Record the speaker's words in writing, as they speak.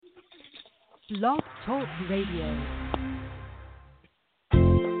Blog Talk Radio.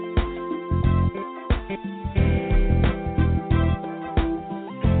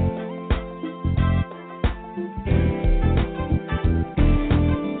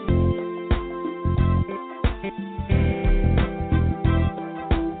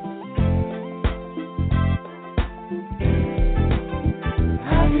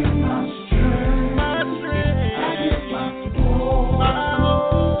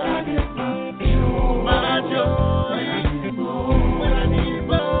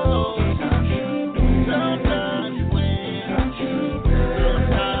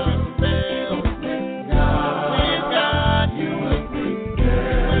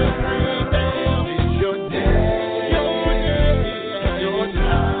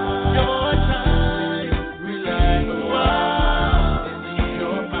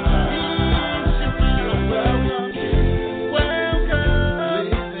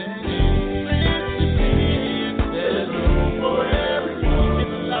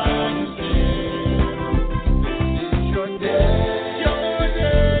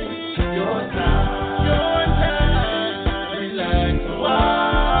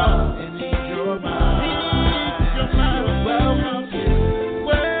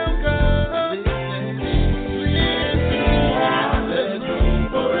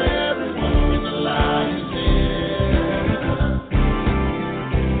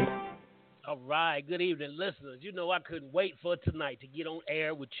 Good evening, listeners. You know I couldn't wait for tonight to get on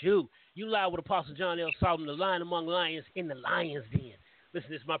air with you. You live with Apostle John L. Sullivan, the Lion Among Lions in the Lion's Den. Listen,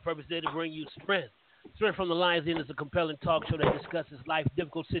 this is my purpose there to bring you strength. Strength from the Lion's Den is a compelling talk show that discusses life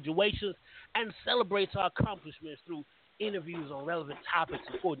difficult situations and celebrates our accomplishments through interviews on relevant topics,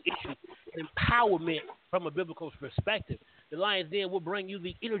 important issues, and empowerment from a biblical perspective. The Lion's Den will bring you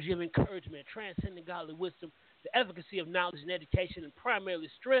the energy of encouragement, transcending godly wisdom, the efficacy of knowledge and education, and primarily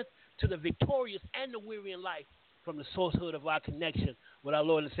strength to the victorious and the weary in life from the sourcehood of our connection with our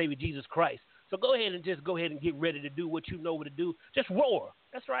Lord and Savior Jesus Christ. So go ahead and get ready to do what you know what to do. Just roar.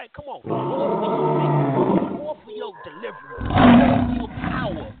 That's right. Come on. Roar for your deliverance. Roar for your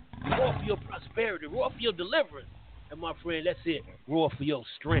power. Roar for your prosperity. Roar for your deliverance. And my friend, that's it. Roar for your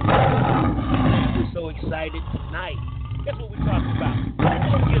strength. We're so excited tonight. That's what we're talking about.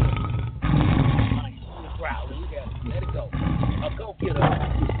 Go get them. Crowd. Let it go. Go get her.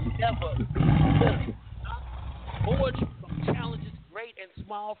 Never. Forge from challenges, great and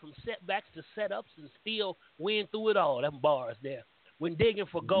small, from setbacks to setups, and still win through it all. Them bars there. When digging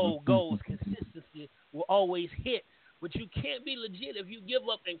for goals, consistency will always hit. But you can't be legit if you give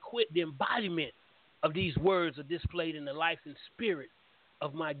up and quit. The embodiment of these words are displayed in the life and spirit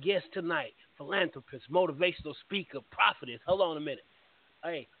of my guest tonight, philanthropist, motivational speaker, prophetess. Hold on a minute.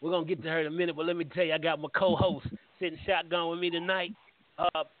 Hey, we're going to get to her in a minute, but let me tell you, I got my co-host sitting shotgun with me tonight.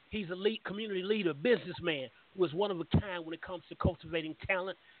 He's a community leader, businessman, who is one of a kind when it comes to cultivating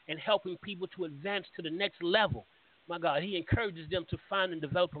talent and helping people to advance to the next level. My God, he encourages them to find and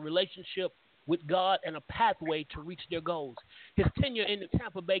develop a relationship with God and a pathway to reach their goals. His tenure in the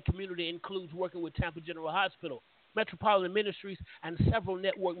Tampa Bay community includes working with Tampa General Hospital, Metropolitan Ministries, and several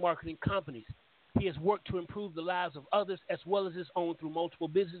network marketing companies. He has worked to improve the lives of others as well as his own through multiple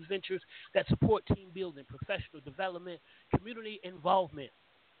business ventures that support team building, professional development, community involvement.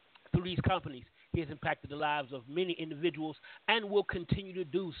 Through these companies, he has impacted the lives of many individuals and will continue to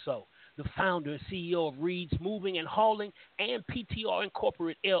do so. The founder and CEO of Reed's Moving and Hauling and PTR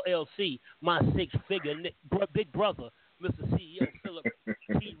Incorporated LLC, my six-figure big brother, Mr. CEO Phillip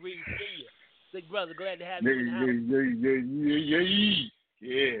T Reid Sr. Big brother, glad to have you in the house.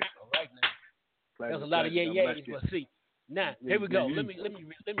 Yeah. All right, now. There's a lot of yays, but see, now here we go. Let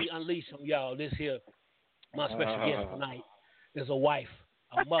me unleash on y'all. This here, my special guest tonight is a wife,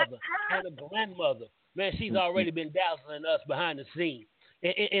 a mother, and a grandmother. Man, she's already been dazzling us behind the scenes.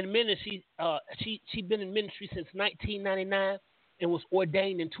 In ministry, she's been in ministry since 1999 and was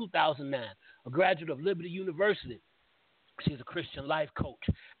ordained in 2009. A graduate of Liberty University. She's a Christian life coach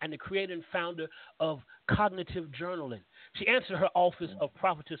and the creator and founder of Cognitive Journaling. She answered her office of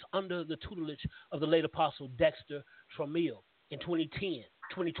prophetess under the tutelage of the late apostle Dexter Tramiel in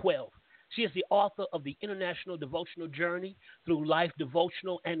 2012. She is the author of the International Devotional Journey Through Life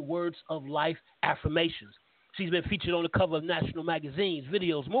Devotional and Words of Life Affirmations. She's been featured on the cover of national magazines,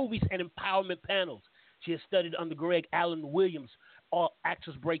 videos, movies, and empowerment panels. She has studied under Greg Allen Williams,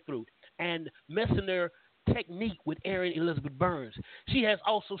 Actors Breakthrough, and Messenger Technique with Erin Elizabeth Burns. She has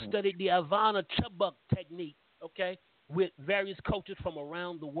also studied the Ivana Chubbuck technique, with various coaches from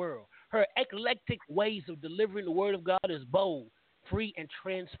around the world. Her eclectic ways of delivering the word of God is bold, free, and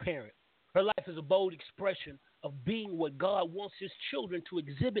transparent. Her life is a bold expression of being what God wants his children to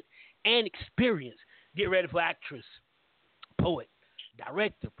exhibit and experience. Get ready for actress, poet,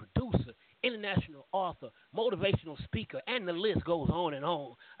 director, producer, international author, motivational speaker, and the list goes on and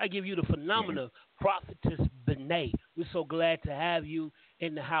on. I give you the phenomenal Prophetess Ben'a. We're so glad to have you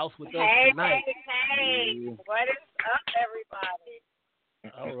in the house with us tonight. Hey, what is up, everybody?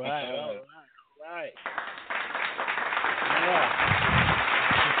 All right. Yeah.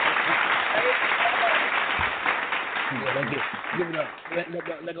 Give it up.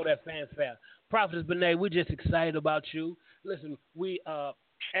 Let go that fanfare. Prophetess Ben'a, we're just excited about you. Listen,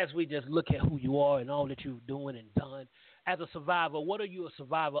 as we just look at who you are and all that you're doing and done, as a survivor, what are you a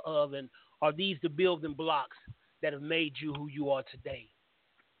survivor of, and are these the building blocks that have made you who you are today?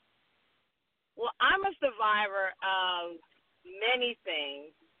 Well, I'm a survivor of many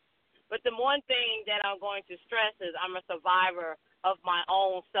things, but the one thing that I'm going to stress is I'm a survivor of my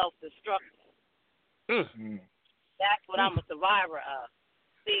own self-destruction. That's what I'm a survivor of.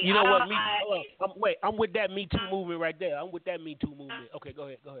 See, you know what? I'm with that Me Too movement right there. I'm with that Me Too movement. Okay, go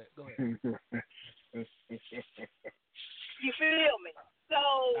ahead. You feel me? So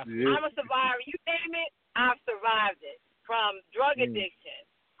I'm a survivor. You name it, I've survived it. From drug addiction,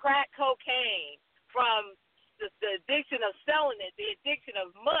 crack cocaine, from the addiction of selling it, the addiction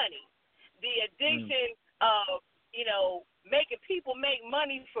of money, the addiction of, making people make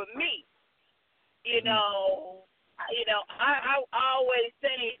money for me. I always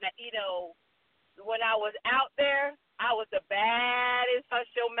say that, when I was out there, I was the baddest hush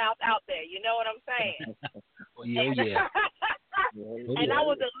your mouth out there. You know what I'm saying? Yeah. And I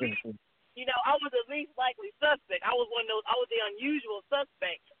was the least, I was the least likely suspect. I was one of those. I was the unusual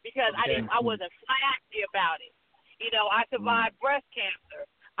suspect because I wasn't flashy about it. I survived breast cancer.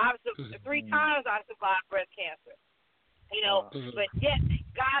 3 times I survived breast cancer. But yet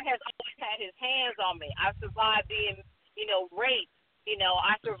God has always had his hands on me. I survived being, raped.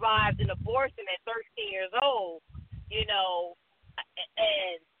 I survived an abortion at 13 years old. And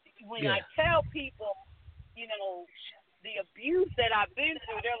when I tell people, the abuse that I've been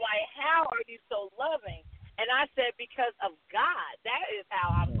through, they're like, how are you so loving? And I said, because of God. That is how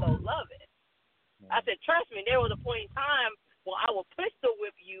I'm so loving. I said, trust me, there was a point in time when I will pistol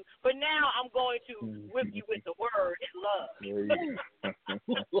whip you, but now I'm going to whip you with the word and love.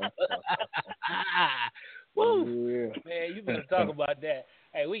 Woo. Man, you better talk about that.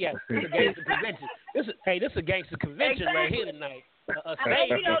 Hey, we got this a gangster convention. This is a gangster convention right here tonight. Just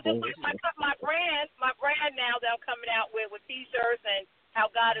like my brand now that I'm coming out with T-shirts and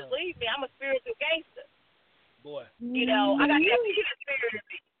how God is leading me. I'm a spiritual gangster. Boy. I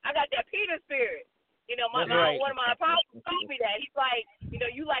got that Peter spirit. One of my apostles told me that. He's like,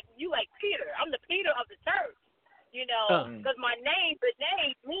 you like Peter. I'm the Peter of the church. Because my name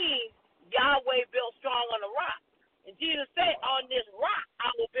means Yahweh built strong on the rock. And Jesus said, on this rock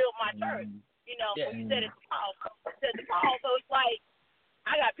I will build my church. When he said it to Paul. So it's like,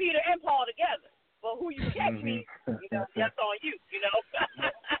 I got Peter and Paul together. But who you catch me, that's on you,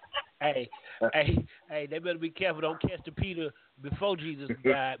 Hey, they better be careful. Don't catch the Peter before Jesus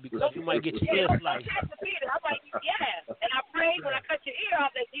died because you might get your ear sliced. Catch the Peter. I'm like, and I pray when I cut your ear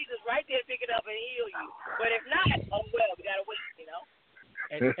off that Jesus right there pick it up and heal you. But if not, oh well, we gotta wait,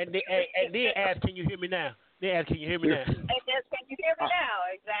 And then ask, can you hear me now? And just, can you hear me now?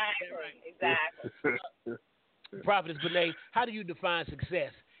 Exactly. Prophetess Ben'a, how do you define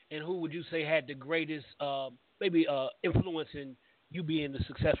success, and who would you say had the greatest, influence in you being the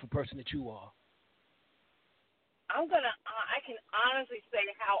successful person that you are? I can honestly say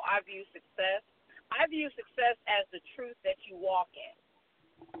how I view success. I view success as the truth that you walk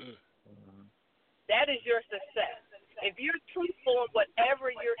in. That is your success. If you're truthful in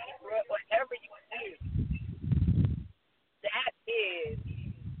whatever you do, that is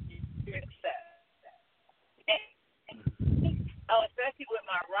your success. Especially with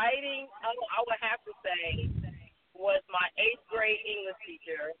my writing, I would have to say was my 8th grade English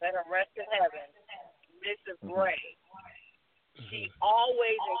teacher, let her rest in heaven, Mrs. Gray. She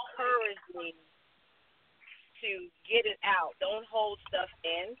always encouraged me to get it out. Don't hold stuff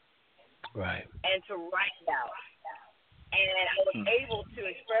in. Right. And to write it out. And I was able to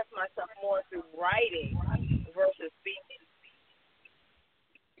express myself more through writing versus speaking.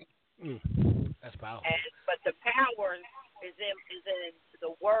 That's powerful. But the power is in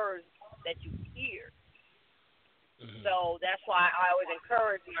the words that you hear. So that's why I always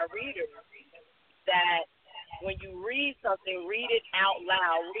encourage my readers that when you read something, read it out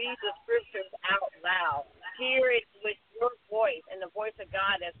loud. Read the scriptures out loud. Hear it with your voice and the voice of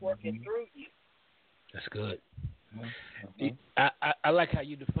God that's working through you. That's good. I like how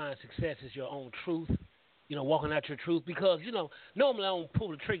you define success as your own truth, walking out your truth because, normally I don't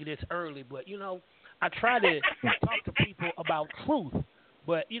pull the trigger this early, but, I try to talk to people about truth.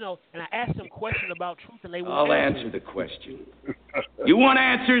 But, and I ask them questions about truth and they won't answer the question. You want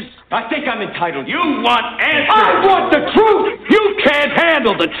answers? I think I'm entitled. You want answers? I want the truth! You can't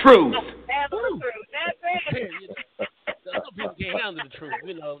handle the truth! Some people can't handle the truth,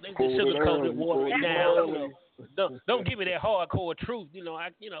 they just sugarcoat it, water it down, Don't give me that hardcore truth,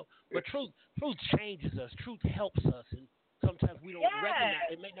 but truth changes us, truth helps us, and sometimes we don't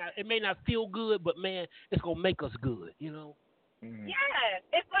recognize it may not feel good, but man, it's gonna make us good, Yeah,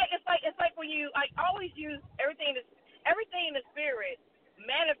 it's like when I always use everything in the spirit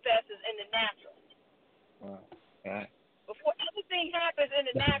manifests in the natural. Right. Before anything happens in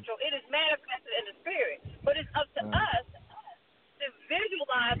the natural, it is manifested in the spirit. But it's up to us to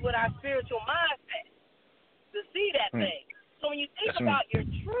visualize with our spiritual mindset to see that thing. So when you think about your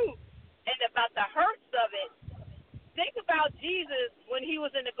truth and about the hurts of it, think about Jesus when he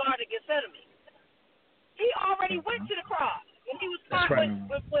was in the Garden of Gethsemane. He already went to the cross. When he was when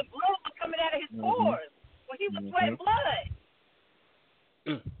blood was coming out of his pores, when he was sweating blood.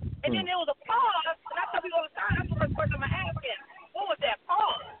 And then there was a pause, and I tell people all the time, that's the first question I'm going to ask him. What was that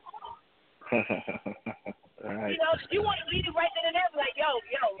pause? Right. You want to leave it right then and there, like, yo,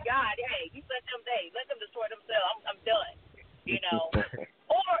 God, hey, you let them destroy themselves. I'm done.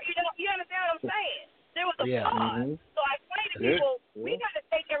 Or, you understand what I'm saying? There was a pause. So I explain to people, we got to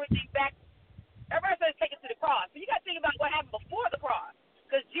take everything back. Everybody says take it to the cross. But you got to think about what happened before the cross.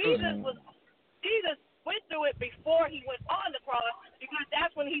 Because Jesus went through it before he went on the cross, because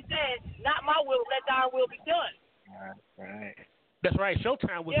that's when he said, not my will, let thy will be done. Right. That's right.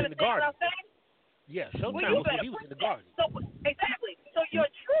 Showtime was in the garden. What I'm saying? Yeah, Showtime was when he was in the garden. So, exactly. So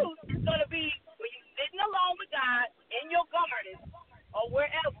your truth is going to be when you're sitting alone with God in your garden or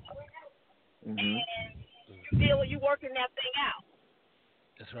wherever, and you working that thing out.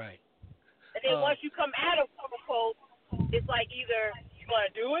 That's right. And then once you come out of quote, it's like either you're going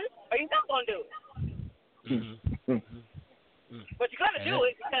to do it or you're not going to do it. But you're going to do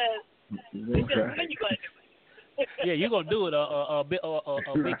it because it's just when you're going to do it. Yeah, you're going to do it. A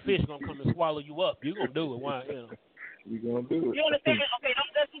big fish going to come and swallow you up. You're going to do it. Why? You're going to do it. You understand? Okay,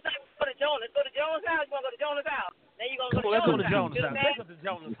 let's go to Jonas. Go to Jonas' house. You want to go to Jonas' house. Then you're going to go to Jonas' house. Let's go to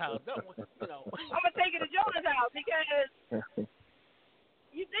Jonas' house. I'm going to take you to Jonas' house because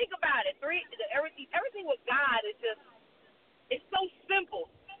you think about it. Everything with God is just, it's so simple.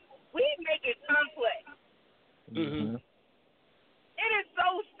 We make it complex. It is so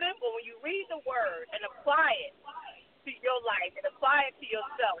simple when you read the word and apply it to your life and apply it to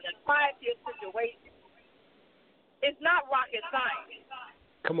yourself and apply it to your situation. It's not rocket science.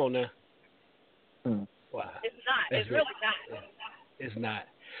 Come on now. Wow. It's not. It's really not. It's not.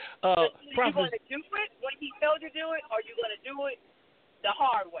 You're going to do it when he tells you to do it, or you're going to do it the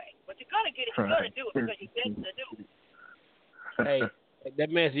hard way. But you're going to get it. You're going to do it because you're destined to do it. Hey, that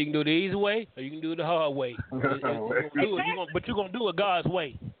man says you can do it the easy way or you can do it the hard way. But you're going to do it God's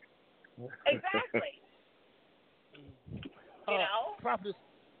way. Exactly.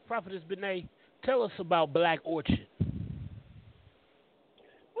 Prophetess Ben'a, tell us about Black Orchid.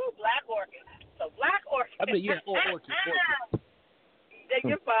 Ooh, Black Orchid. So Black Orchid. Orchid.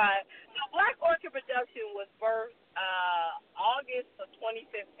 You're fine. So Black Orchid Production was birthed August of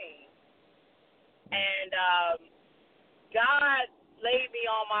 2015. And God laid me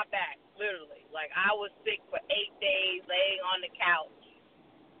on my back, literally. Like, I was sick for 8 days, laying on the couch.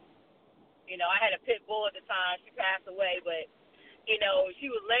 I had a pit bull at the time. She passed away, but, she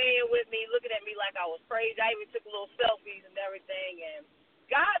was laying with me, looking at me like I was crazy. I even took little selfies and everything. And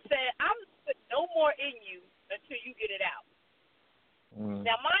God said, I'm going to put no more in you until you get it out.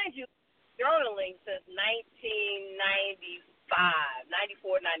 Now, mind you, journaling since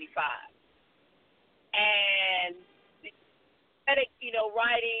 94, 95. And,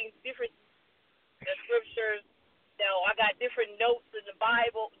 writing different scriptures. I got different notes in the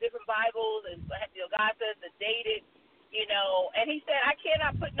Bible, different Bibles, and God says to date it, and he said, I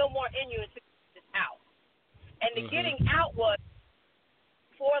cannot put no more in you until you get this out. And the getting out was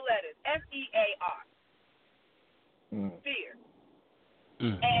 4 letters, FEAR. Fear.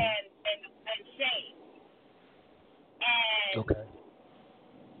 And shame. And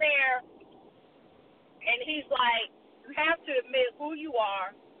there, and he's like, you have to admit who you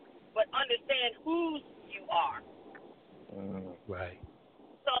are, but understand whose you are. Right.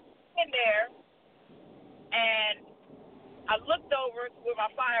 So in there, and I looked over where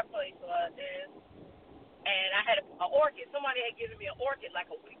my fireplace is, and I had an orchid. Somebody had given me an orchid like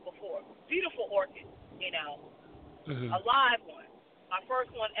a week before. Beautiful orchid, a live one. My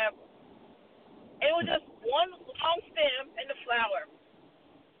first one ever. It was just one long stem and the flower,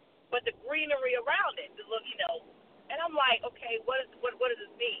 but the greenery around it, the look, And I'm like, okay, what does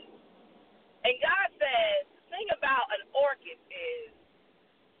this mean? And God says, the thing about an orchid is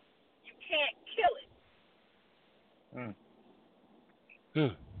you can't kill it.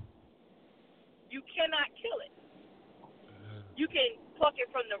 You cannot kill it. You can pluck it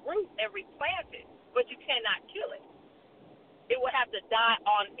from the root and replant it, but you cannot kill it. It will have to die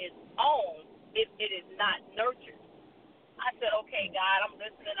on its own if it is not nurtured. I said, okay, God, I'm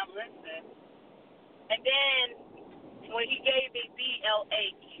listening. And then when he gave me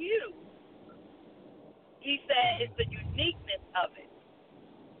BLAQ, he said it's the uniqueness of it.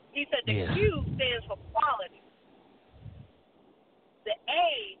 He said the Q stands for quality. The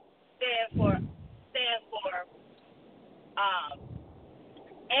A stands for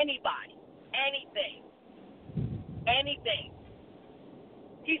anybody, anything.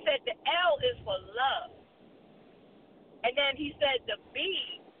 He said the L is for love. And then he said the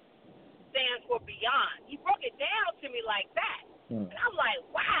B stands for beyond. He broke it down to me like that. And I'm like,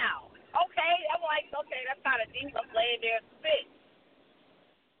 wow. Okay. I'm like, okay, that's kind of deep. I'm laying there spit.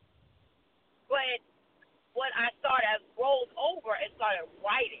 But when I rolled over and started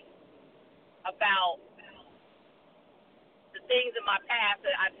writing about the things in my past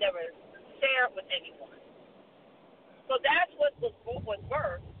that I've never shared with anyone. So that's what was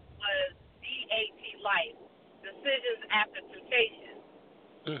birthed, was DAT Life, Decisions After Temptation.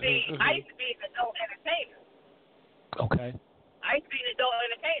 See, I used to be an adult entertainer. Okay. I used to be an adult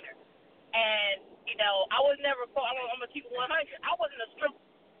entertainer. And, I was never, I'm going to keep it 100. I wasn't a stripper.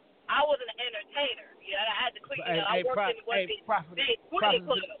 I was an entertainer. I had to click, I worked in one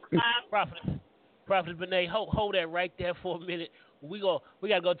Prophetess Ben'a, hold that right there for a minute. We got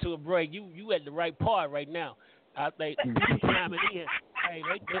to go to a break. You at the right part right now. I think people chiming in. Hey,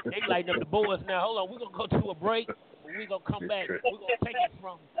 they lighting up the boards now. Hold on, we're going to go to a break. We're going to come back. We're going to take it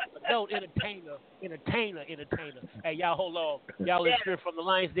from adult entertainer. Hey, y'all hold on. Y'all is straight from the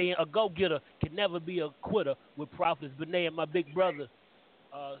Lions Den. A go-getter can never be a quitter with Prophetess Ben'a and my big brother,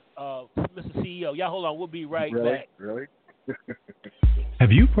 Mr. CEO. Y'all hold on. We'll be right back. Really?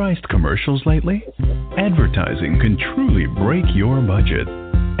 Have you priced commercials lately? Advertising can truly break your budget.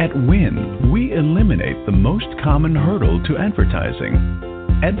 At Win, we eliminate the most common hurdle to advertising.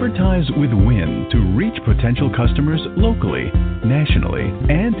 Advertise with Win to reach potential customers locally, nationally,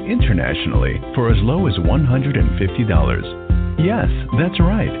 and internationally for as low as $150. Yes, that's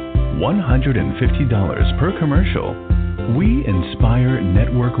right, $150 per commercial. We Inspire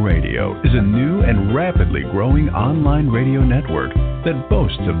Network Radio is a new and rapidly growing online radio network that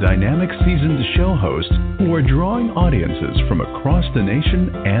boasts of dynamic seasoned show hosts who are drawing audiences from across the nation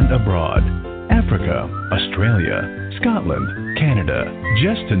and abroad. Africa, Australia, Scotland, Canada,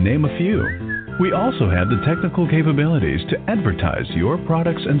 just to name a few. We also have the technical capabilities to advertise your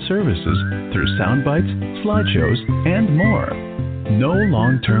products and services through sound bites, slideshows, and more. No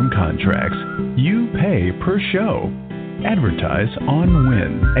long-term contracts. You pay per show. Advertise on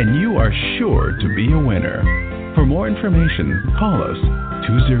Win, and you are sure to be a winner. For more information, call us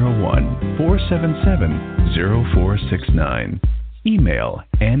 201-477-0469. Email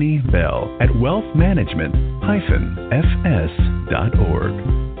Annie Bell at wealthmanagement-fs.org.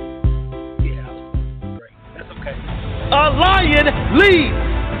 Yeah, great. That's okay. A lion leads.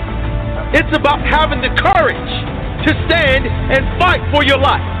 It's about having the courage to stand and fight for your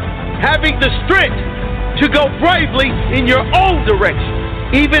life, having the strength to go bravely in your own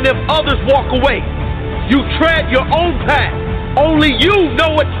direction, even if others walk away. You tread your own path. Only you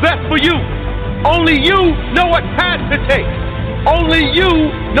know what's best for you. Only you know what path to take. Only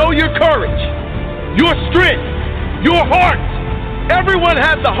you know your courage, your strength, your heart. Everyone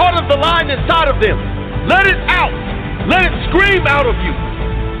has the heart of the lion inside of them. Let it out. Let it scream out of you.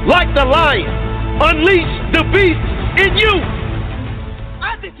 Like the lion, unleash the beast in you.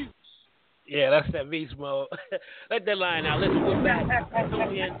 Yeah, that's that beast mode. Let that lion out. Listen, we're back.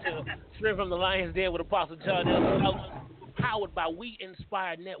 Tune in to Straight from the Lions Den with Apostle John L. Powered by We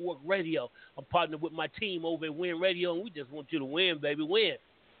Inspire Network Radio. I'm partnered with my team over at Win Radio, and we just want you to win, baby, win.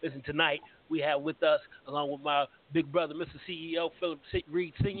 Listen, tonight we have with us, along with my big brother, Mr. CEO, Phillip T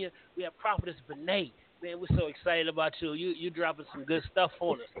Reid Sr., we have Prophetess Ben'a. Man, we're so excited about you. You're dropping some good stuff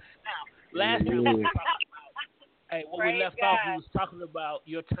on us. Now, last time we were talking about, hey, when we left off, we was talking about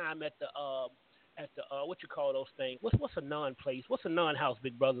your time at the what you call those things? What's a nun place? What's a nun house,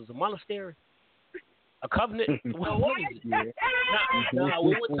 big brothers? A monastery? A covenant? What is it? No,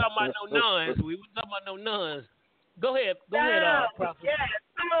 we weren't talking about no nuns. Go ahead, Prophet. Yeah.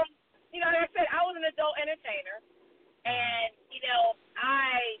 Like I said, I was an adult entertainer, and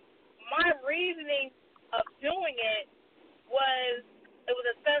my reasoning of doing it was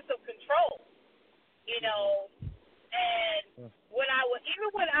a sense of control, you know. And when I was even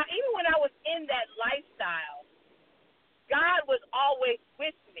when I was in that lifestyle, God was always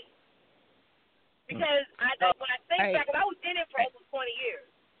with me. Because when I think back, I was in it for over 20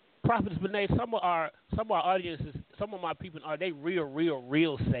 years. Prophetess Ben'a, some of our audiences, some of my people are they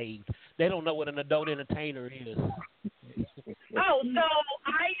real saved. They don't know what an adult entertainer is. Oh, so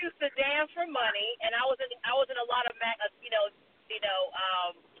I used to dance for money, and I was in a lot of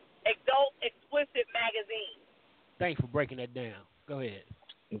adult explicit magazines. Thanks for breaking that down. Go ahead.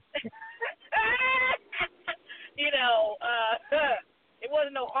 It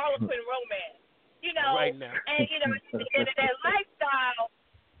wasn't no Harlequin romance. Right now. And in that lifestyle,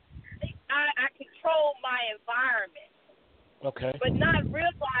 I controlled my environment. Okay. But not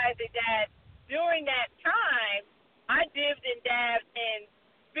realizing that during that time, I dipped and dabbed in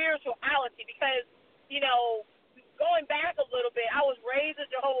spirituality because, going back a little bit, I was raised a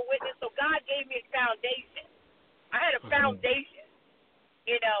Jehovah's Witness, so God gave me a foundation. I had a foundation.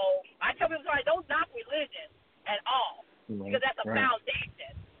 I tell people, don't knock religion at all because that's a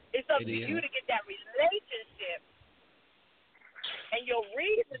foundation. It's up to you to get that relationship and your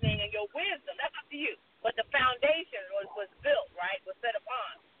reasoning and your wisdom. That's up to you. But the foundation was built, right, was set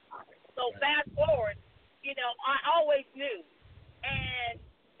upon. So fast forward, I always knew. And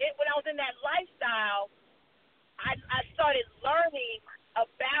when I was in that lifestyle, I started learning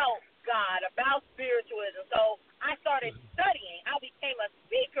about God, about spiritualism. So I started studying. I became a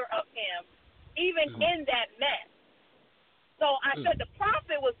seeker of Him, even in that mess. So I said the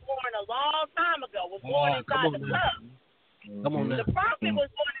prophet was born a long time ago, was born inside the club. Come on now. The prophet was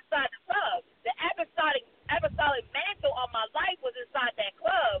born inside the club. The apostolic mantle on my life was inside that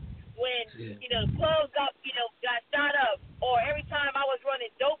club when, the clubs got shot up. Or every time I was running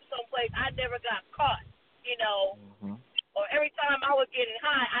dope someplace, I never got caught, Or every time I was getting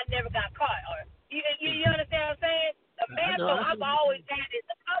high, I never got caught. Or you understand what I'm saying? The mantle I've always had is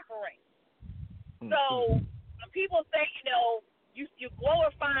the covering. So when people say, you're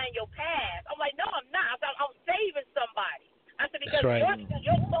glorifying your past, I'm like, no, I'm not. I'm saving somebody. I said, because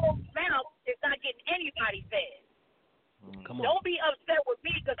your closed mouth is not getting anybody fed. Come on. Don't be upset with me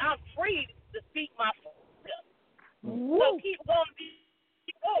because I'm free to speak my freedom. So keep going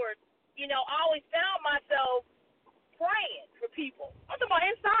forward. I always found myself praying for people. I'm talking about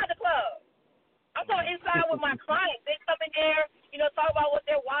inside the club. I'm talking inside with my clients. They come in there, talk about what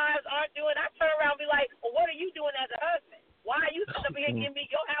their wives aren't doing. I turn around and be like, well, what are you doing as a husband? Why are you sitting up here giving me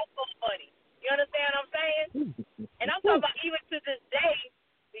your household money? You understand what I'm saying? And I'm talking about even to this day,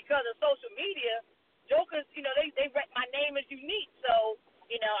 because of social media, jokers, they my name is unique. So,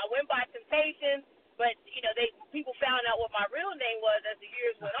 I went by Temptations, but, people found out what my real name was as the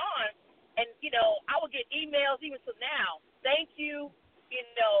years went on. And, I would get emails even to now. Thank you.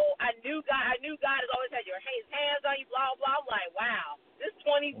 I knew God has always had his hands on you, blah, blah. I'm like, wow, this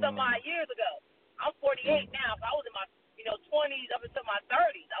 20-some-odd years ago. I'm 48 now, so I was in my, 20s up until my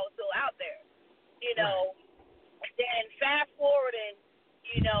 30s. I was still out there, And then fast forwarding,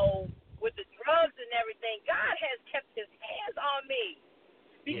 with the drugs and everything, God has kept His hands on me.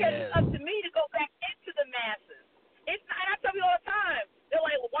 Because it's up to me to go back into the masses. It's not, and I tell you all the time, they're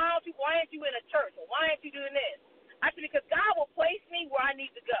like, well, why aren't you in a church? Or why aren't you doing this? I said, because God will place me where I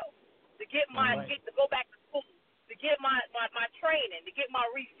need to go to get to go back to school, to get my training, to get my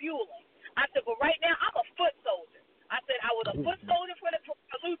refueling. I said, but right now I'm a foot soldier. I said I was a foot soldier for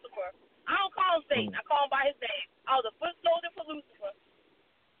Lucifer. I don't call him Satan. I call him by his name. I was a foot soldier for Lucifer.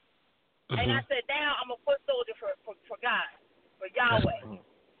 And I said, now I'm a foot soldier for God, for Yahweh.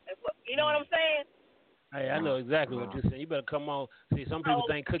 You know what I'm saying? Hey, I know exactly what you're saying. You better come on. See, some people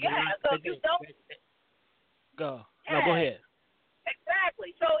think cooking. Yeah, so you don't. Go. Yeah, no, go ahead.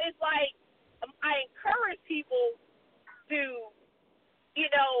 Exactly. So it's like I encourage people to, even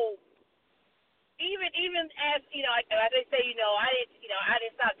as as they say, I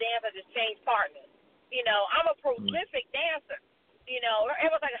didn't stop dancing. I just changed partners. I'm a prolific dancer.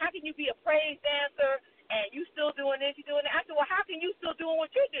 Everyone's like, how can you be a praise dancer and you still doing this, you doing that? I said, well, how can you still doing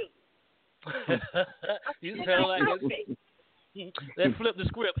what you do? You sound like it. Let's flip the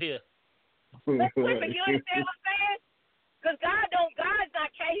script here. Let's flip it. You understand what I'm saying? Because God's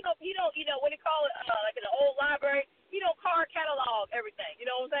not, he don't, what do you call it, like in the old library, he don't card catalog everything. You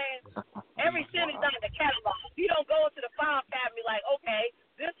know what I'm saying? Every sin is not in the catalog. You don't go into the file cabinet like, okay,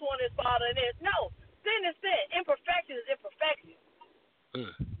 this one is bothering this. No, sin is sin. Imperfection is imperfection.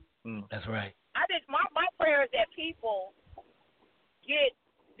 That's right. My prayer is that people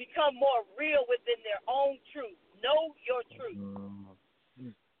become more real within their own truth. Know your truth.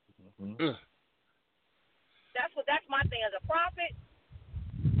 that's my thing as a prophet.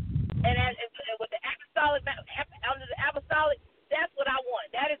 And with the apostolic, under the apostolic, that's what I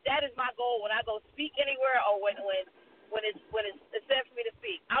want. That is my goal when I go speak anywhere, or when it's set for me to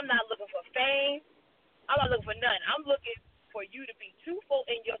speak. I'm not looking for fame. I'm not looking for none. I'm looking for you to be truthful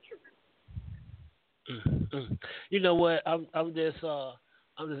in your truth. You know what? I'm just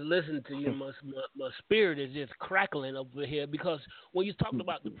listening to you. My spirit is just crackling over here, because when you talked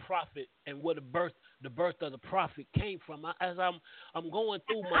about the prophet and where the birth of the prophet came from, as I'm going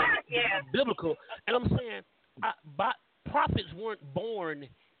through my biblical, and I'm saying, prophets weren't born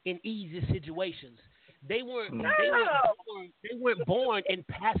in easy situations. They weren't born in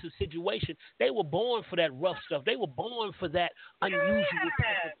passive situations. They were born for that rough stuff. They were born for that unusual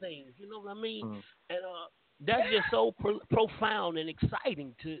type of things. You know what I mean? And that's just so profound and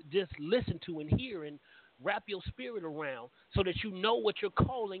exciting to just listen to and hear and wrap your spirit around, so that you know what your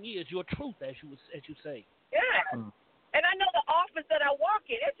calling is, your truth, as you say. Yeah. And I know the office that I walk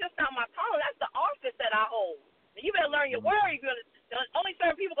in. It's just not my calling. That's the office that I hold. And you better learn your word. Only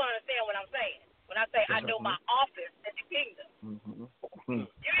certain people going to understand what I'm saying. When I say I know my office in the kingdom. You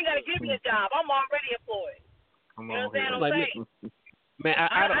ain't got to give me a job. I'm already employed. You know what I'm saying? Man,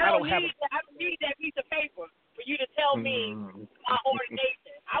 I don't need that piece of paper for you to tell me my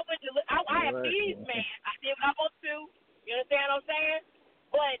ordination. I have these, man. I did what I want to. You understand what I'm saying?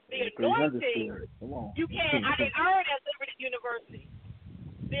 But the anointing, you can't. I didn't earn at Liberty University.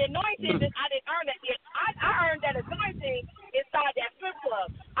 The anointing, I didn't earn that yet. I earned that anointing inside that strip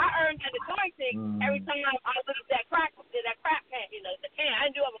club. I earned that anointing every time I looked at that crack can, the can. I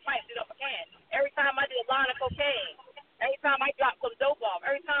didn't do it up a pipe, did it up a can. Every time I did a line of cocaine. Every time I dropped some dope off.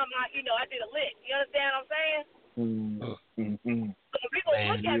 Every time I did a lick. You understand what I'm saying? So when people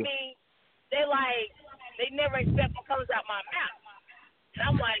look at me, they never expect what comes out my mouth.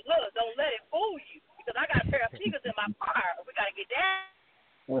 And I'm like, look, don't let it fool you, because I got a pair of sneakers in my car. We got to get down.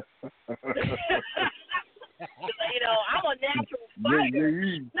 I'm a natural fighter.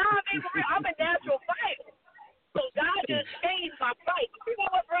 No, I mean, I'm a natural fighter. So God just changed my fight. You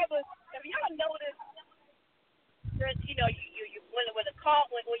know what, brothers? Have y'all noticed that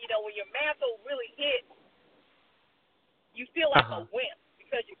when your mantle really hits, you feel like a wimp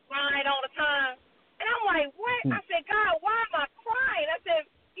because you're crying all the time. And I'm like, what? I said, God, why am I crying? I said,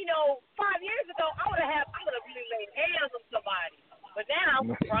 5 years ago, I would have really laid hands on somebody. But now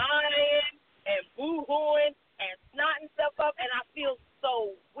I'm crying and boo-hooing and snotting stuff up, and I feel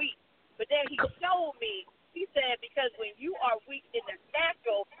so weak. But then he showed me, he said, because when you are weak in the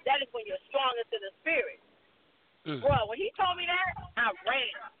natural, that is when you're strongest in the spirit. Bro, when he told me that, I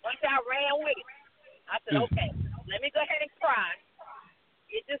ran. Once I ran with it, I said, okay, let me go ahead and cry.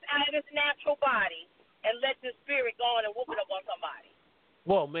 Get this out of this natural body and let this spirit go on and whoop it up on somebody.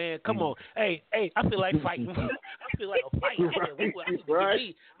 Whoa, man, come on. Hey, I feel like fighting. I feel like a fight. Man,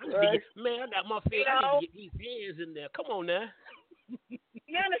 I got my feet. I need to get these hands in there. Come on now.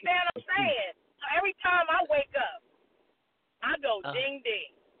 You understand what I'm saying? So every time I wake up, I go ding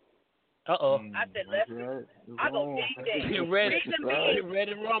ding. Uh-oh. I said, listen, I go ding ding. Get ready. Get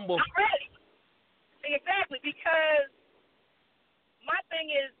ready to rumble. I'm ready. Exactly, because my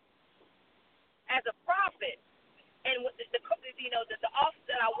thing is, as a prophet, and with the office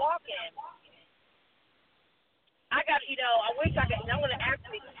that I walk in, I got, I wish I could, I'm going to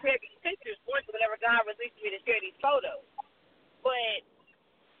actually share these pictures once whenever God releases me to share these photos. But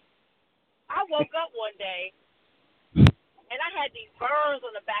I woke up one day, and I had these burns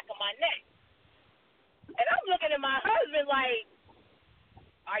on the back of my neck. And I'm looking at my husband like,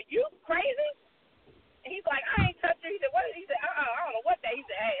 are you crazy? And he's like, I ain't touched it. He said, what? He said, I don't know what that. He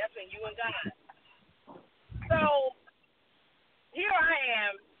said, hey, that's when you and God. So here I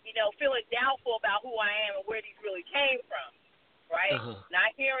am, feeling doubtful about who I am and where these really came from, right?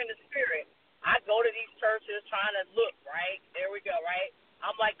 Not hearing the spirit. I go to these churches trying to look, right? There we go, right?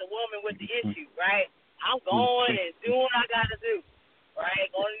 I'm like the woman with the issue, right? I'm going and doing what I got to do, right?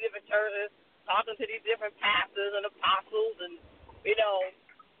 Going to different churches, talking to these different pastors and apostles and,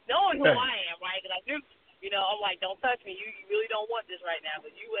 knowing who I am, right? Because I do, I'm like, don't touch me. You really don't want this right now,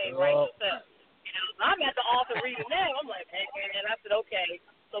 but you ain't right yourself. So I'm at the altar reading them. I'm like, hey, and I said, okay.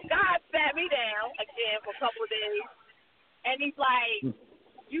 So God sat me down again for a couple of days, and he's like,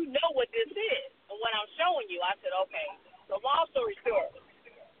 you know what this is and what I'm showing you. I said, okay. So long story short,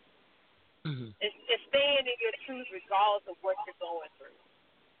 it's staying in your truth regardless of what you're going through.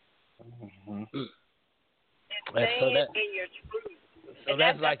 It's staying in your truth. So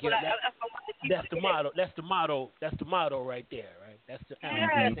that's like that's the motto. That's the motto. That's the motto right there, right? That's the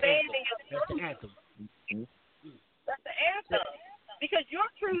anthem. That's the anthem. That's the anthem. Because your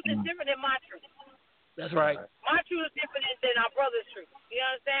truth is different than my truth. That's right. our truth is different than our brother's truth. You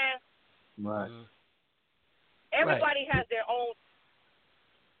understand? Right. Everybody has their own,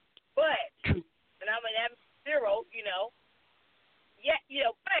 but, and I mean, that's zero, but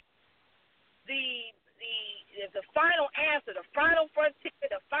the final answer, the final frontier,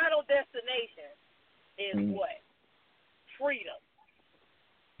 the final destination is what? Freedom.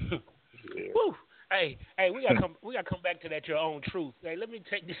 Woo. Hey, we gotta come back to that your own truth. Hey, let me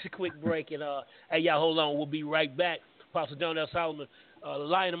take this a quick break and hey, y'all hold on. We'll be right back. Apostle John L. Solomon,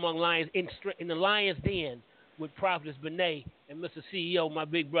 Lion Among Lions in the Lion's Den with Prophetess Ben'a and Mr. CEO, my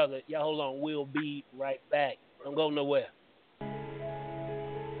big brother. Y'all hold on. We'll be right back. Don't go nowhere.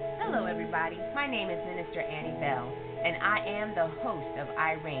 Hello, everybody. My name is Minister Annie Bell, and I am the host of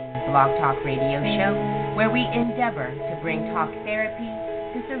Irene's Blog Talk Radio Show, where we endeavor to bring talk therapy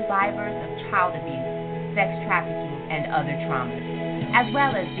to survivors of child abuse, sex trafficking, and other traumas, as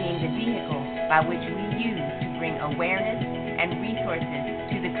well as being the vehicle by which we use to bring awareness and resources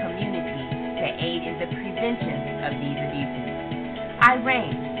to the community to aid in the prevention of these abuses.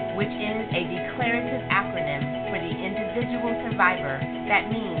 Irene, which is a declarative acronym for the individual survivor, that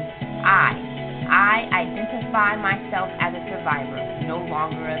means I identify myself as a survivor, no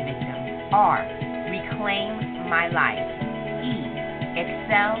longer a victim. R, reclaim my life. E,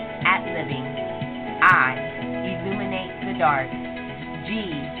 excel at living. I, illuminate the dark. G,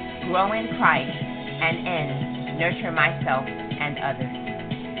 grow in Christ. And N, nurture myself and others.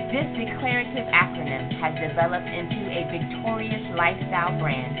 This declarative acronym has developed into a victorious lifestyle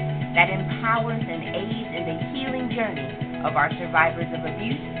brand that empowers and aids in the healing journey of our survivors of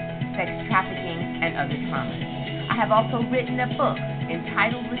abuse, sex trafficking, and other traumas. I have also written a book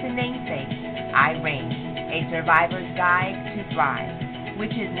entitled with the namesake, Irene, A Survivor's Guide to Thrive,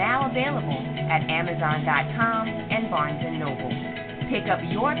 which is now available at Amazon.com and Barnes & Noble. Pick up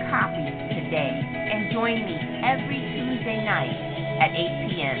your copy today and join me every Tuesday night at 8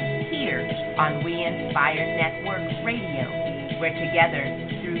 p.m. here on We Inspire Network Radio, where together,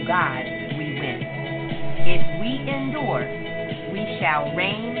 through God, we win. If we endure, we shall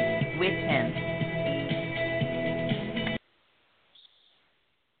reign with Him.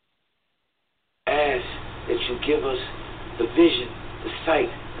 Ask that you give us the vision, the sight,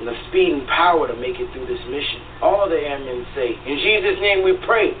 and the speed and power to make it through this mission. All the airmen say, in Jesus' name we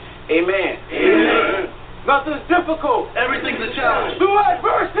pray, amen. Amen. Nothing's difficult. Everything's a challenge. Through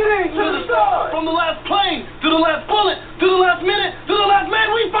adversity to the stars. From the last plane to the last bullet to the last minute to the last man,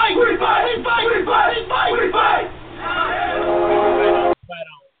 we fight. We fight. We fight. We fight. We fight. We fight. Right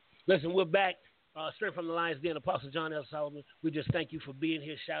on. Listen, we're back straight from the Lion's Den. Apostle John L. Solomon. We just thank you for being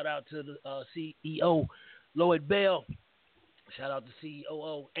here. Shout out to the CEO, Lloyd Bell. Shout out to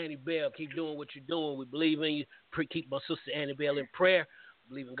COO Annie Bell. Keep doing what you're doing. We believe in you. Keep my sister Annie Bell in prayer.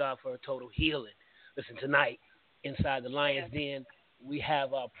 Believe in God for her total healing. Listen, tonight, inside the Lion's Den, we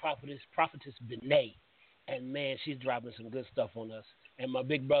have our Prophetess Ben'a. And, man, she's dropping some good stuff on us. And my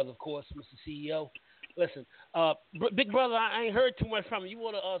big brother, of course, Mr. CEO. Listen, big brother, I ain't heard too much from you. You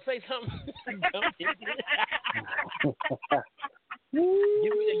want to say something?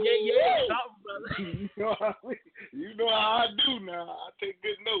 Give me the yeah, something, brother. You know how I do now. I take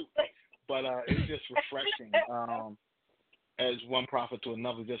good notes. But it's just refreshing. As one prophet to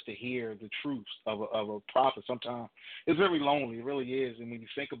another, just to hear the truths of a prophet. Sometimes it's very lonely. It really is. And when you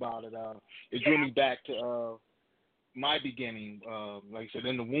think about it, it drew me back to my beginning. Like I said,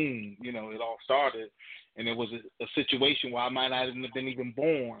 in the womb, it all started. And it was a situation where I might not have been even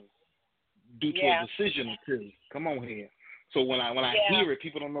born due to a decision or two. Come on here. So when I hear it,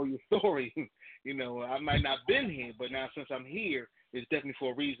 people don't know your story. I might not have been here, but now since I'm here, it's definitely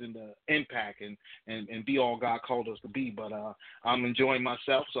for a reason to impact and be all God called us to be. But I'm enjoying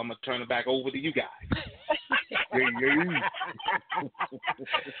myself, so I'm going to turn it back over to you guys.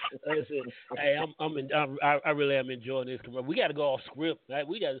 Listen, hey, I really am enjoying this. We got to go off script, right?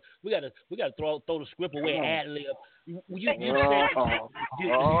 We got to throw the script away, ad lib. You said,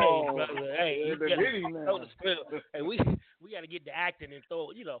 hey, you got to throw the script. Hey, we got to get to acting and throw,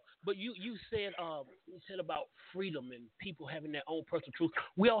 But you said about freedom and people having their own personal truth.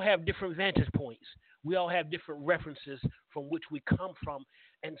 We all have different vantage points. We all have different references from which we come from.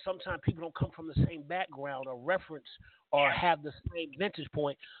 And sometimes people don't come from the same background or reference or have the same vantage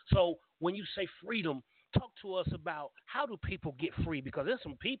point. So when you say freedom, talk to us about how do people get free? Because there's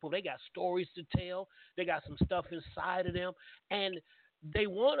some people, they got stories to tell. They got some stuff inside of them. And they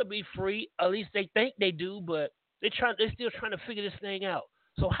want to be free. At least they think they do, but they're still trying to figure this thing out.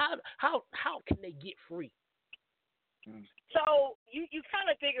 So how can they get free? So you kind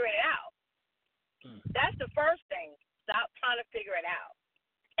of figure it out. That's the first thing. Stop trying to figure it out.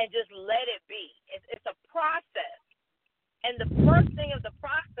 and just let it be. It's a process. And the first thing of the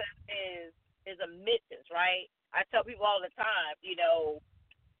process is admittance, right? I tell people all the time,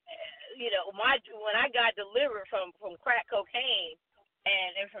 when I got delivered from crack cocaine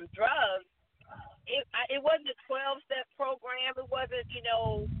and from drugs, it wasn't a 12-step program. It wasn't,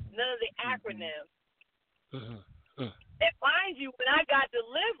 none of the acronyms. Mm-hmm. And mind you, when I got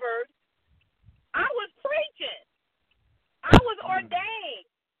delivered, I was preaching. I was ordained.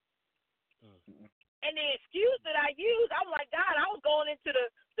 And the excuse that I used, I'm like, God, I was going into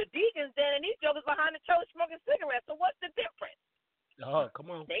the deacon's den, and these jokers behind the church smoking cigarettes. So what's the difference? Oh, come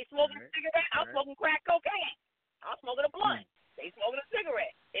on. They smoking a cigarette. I'm smoking crack cocaine. I'm smoking a blunt. They smoking a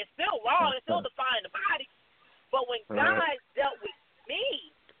cigarette. It's still wrong. It's still defining the body. But when God dealt with me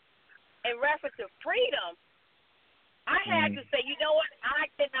in reference to freedom, I had to say, you know what? I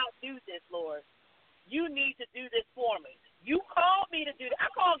cannot do this, Lord. You need to do this for me. You called me to do that. I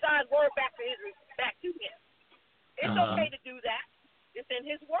called God's word back to him. It's okay to do that. It's in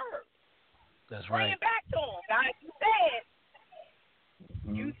his word. That's Bring right. it back to him, God. You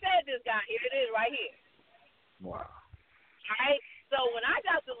said this, God. Here it is, right here. Wow. All right. So when I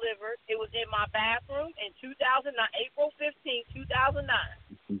got delivered, it was in my bathroom in 2009, April 15,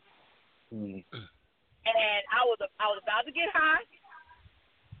 2009. And I was about to get high.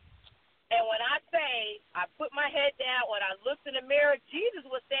 And when I say I put my head down, when I looked in the mirror, Jesus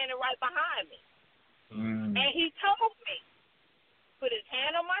was standing right behind me. And he told me, put his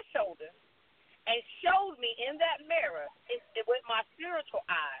hand on my shoulder, and showed me in that mirror with my spiritual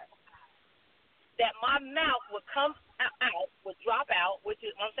eyes that my mouth would come out, would drop out, which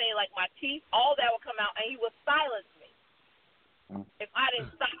is, I'm saying, like my teeth, all that would come out, and he would silence me if I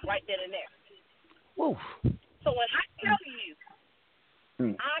didn't stop right then and there. Woof. So when I tell you,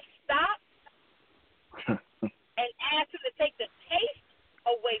 I stopped and asked him to take the taste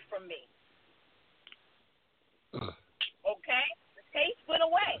away from me. Okay? The taste went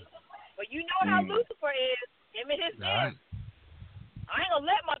away. But you know how Lucifer is, him and his men. I ain't going to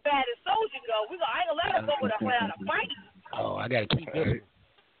let my baddest soldier go. I ain't going to let him go without a fight. Oh, I got to keep this.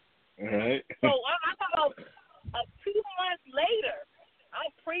 All right. So I'm about 2 months later,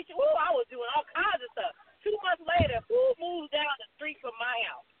 I'm preaching. I was doing all kinds of stuff. 2 months later, who moved down the street from my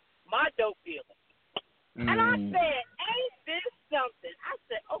house? My dope dealer. And I said, ain't this something? I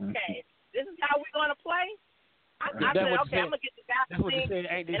said, okay, this is how we're going to play? I said, okay, I'm going to get the guy That's what you said,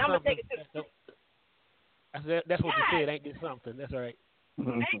 ain't this and I'm going to something? take it to the street. I said, that's what you said, ain't this something? That's right.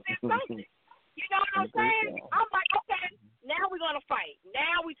 Ain't this something? You know what I'm saying? I'm like, okay, now we're going to fight.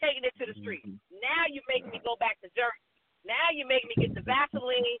 Now we're taking it to the street. Now you're making me go back to church. Now you're making me get the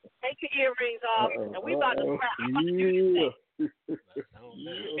Vaseline, take your earrings off, and we about to scrap.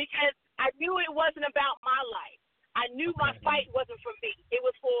 Because I knew it wasn't about my life. I knew my fight wasn't for me. It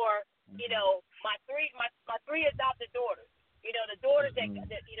was for, my three adopted daughters. The daughters that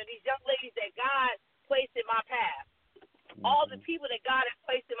these young ladies that God placed in my path. All the people that God has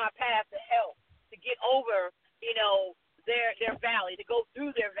placed in my path to help, to get over, their valley, to go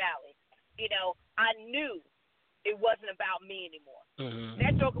through their valley. I knew it wasn't about me anymore.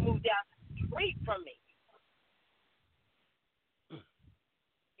 That joker moved down the street from me.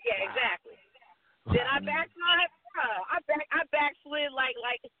 Yeah, exactly. Then I backslid. I backslid like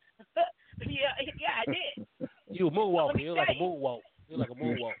yeah, I did. You were moonwalking. You were like a moonwalk.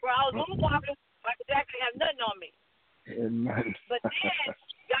 Bro, I was moonwalking. Michael Jackson didn't have nothing on me. But then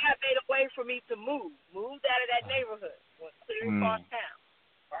God made a way for me to moved out of that neighborhood, went clear across town.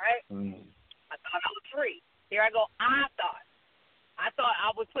 Right? I thought I was free. Here I go. I thought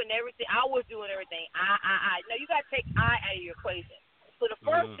I was putting everything. I was doing everything. No, you got to take I out of your equation. So the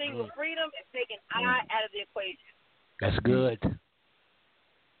first thing with freedom is taking I out of the equation. That's good.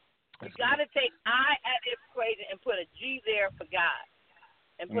 You got to take I out of the equation and put a G there for God,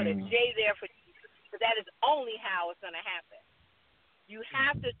 and put a J there for Jesus. But that is only how it's going to happen. You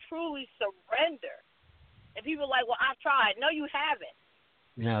have to truly surrender. And people are like, well, I've tried. No, you haven't.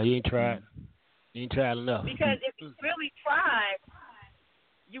 No, you ain't tried. You ain't tried enough. Because if you really tried,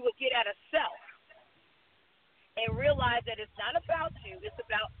 you would get out of self and realize that it's not about you. It's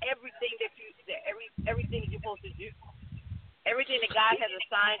about everything that everything you're supposed to do, everything that God has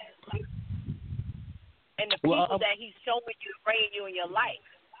assigned to you, and the people that He's showing you, bringing you in your life.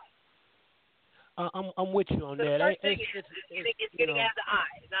 I'm with you on so that. The first thing is getting out of the eye.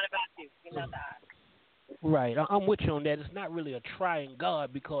 It's not about you. Getting out of the eye. Right. I'm with you on that. It's not really a trying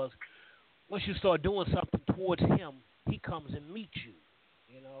God, because once you start doing something towards Him, He comes and meets you.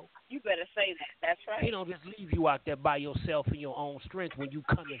 You better say that. That's right. He don't just leave you out there by yourself in your own strength when you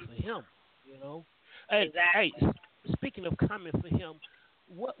coming for Him. And, exactly. Hey, speaking of coming for Him,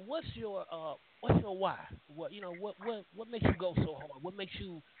 what's your why? What makes you go so hard?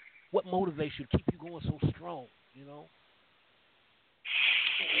 What motivates you to keep you going so strong?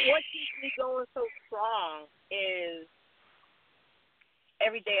 What keeps me going so strong is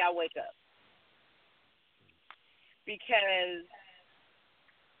every day I wake up, because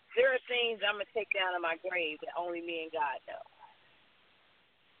there are things I'm going to take down in my grave that only me and God know.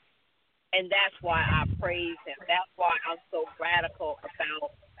 And that's why I praise him. That's why I'm so radical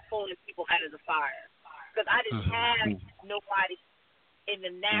about pulling people out of the fire. Because I didn't have nobody in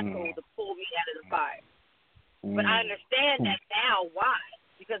the natural to pull me out of the fire. But I understand that now. Why?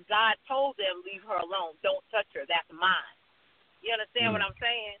 Because God told them, leave her alone. Don't touch her. That's mine. You understand what I'm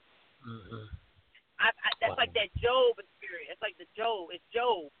saying? Mm-hmm. That's like that Job experience. It's like the Job. It's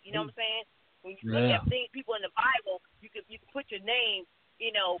Job. You know what I'm saying? When you look at people in the Bible, you can put your name,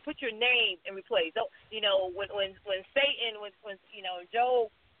 put your name in replace. When Satan, when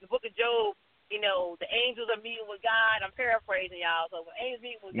Job, the book of Job, the angels are meeting with God. I'm paraphrasing y'all. So when angels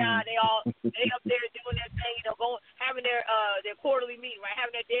meeting with God, they up there doing their thing, going having their quarterly meeting, right?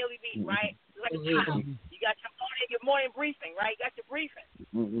 Having their daily meeting, right? It's like a child. You got your morning briefing, right? You got your briefing.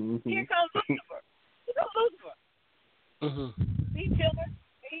 Here comes Lucifer. Here comes Lucifer. He's chilling.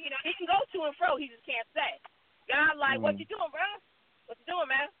 He can go to and fro. He just can't stay. God, like, what you doing, bro? What you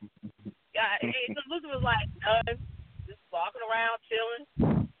doing, man? God, so Lucifer's like, just walking around, chilling,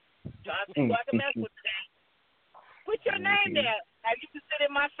 trying to see who I can mess with today. Put your name there. Have you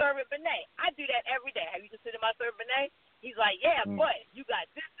considered my servant Ben'a? I do that every day. Have you considered my servant Ben'a? He's like, yeah, but you got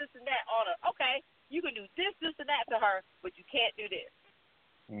this, and that on her. Okay, you can do this, and that to her, but you can't do this.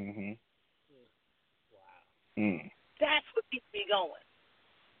 Wow. That's what keeps me going.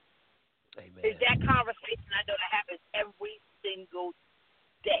 Amen. Is that conversation I know that happens every single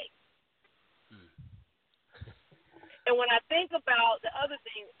day. And when I think about the other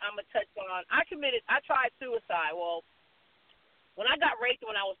thing I'm going to touch on, I tried suicide. Well, when I got raped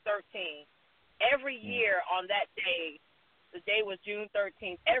when I was 13, every year on that day, the day was June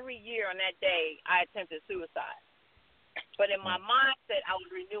 13th, every year on that day, I attempted suicide. But in my mindset, I was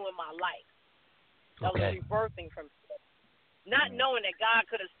renewing my life. I was rebirthing from it. Not knowing that God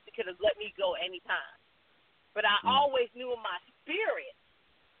could have let me go anytime. But I always knew in my spirit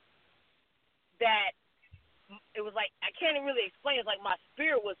that it was like, I can't really explain. It's like my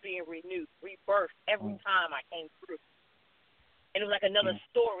spirit was being renewed, rebirthed every time I came through. And it was like another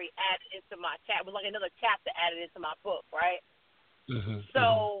story added into my chapter. It was like another chapter added into my book, right?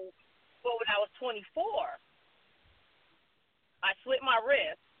 So, but when I was 24, I slit my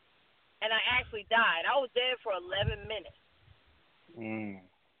wrist, and I actually died. I was dead for 11 minutes.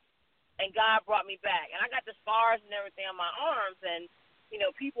 And God brought me back. And I got the scars and everything on my arms, and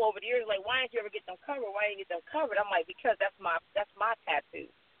people over the years like, why didn't you ever get them covered? Why didn't you get them covered? I'm like, because that's my tattoo.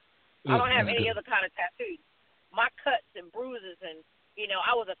 I don't have any other kind of tattoo. My cuts and bruises, and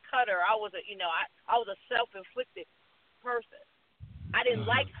I was a cutter. I was a self-inflicted person. I didn't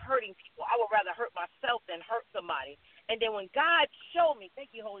like hurting people. I would rather hurt myself than hurt somebody. And then when God showed me,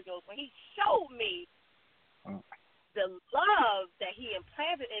 thank you, Holy Ghost, when He showed me the love that He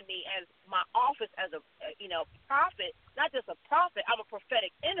implanted in me as my office as a prophet, not just a prophet, I'm a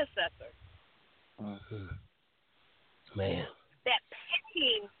prophetic intercessor. Man. That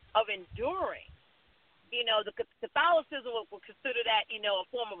pain of enduring, the Catholicism would consider that, a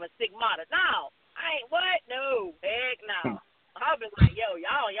form of a stigmata. No, I ain't what? No, heck no. I've been like, yo,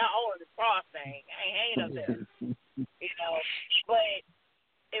 y'all on the cross thing. I ain't hanging up there. But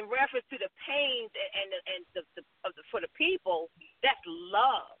in reference to the pains and for the people, that's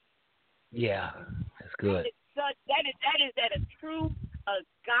love. Yeah, that's good. That is a true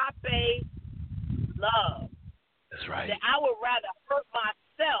agape love. That's right. That I would rather hurt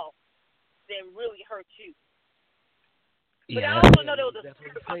myself than really hurt you. But I also know there was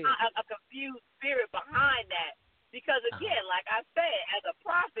a confused spirit behind that. Because, again, like I said, as a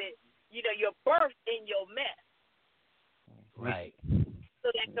prophet, you're birthed in your mess. Right. So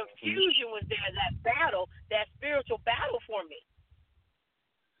that confusion was there, that battle, that spiritual battle for me.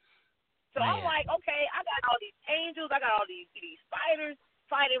 So I'm like, okay, I got all these angels, I got all these fighters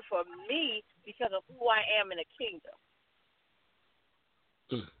fighting for me because of who I am in the kingdom.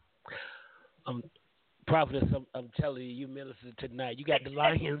 Prophetess, I'm telling you, ministered tonight. You got the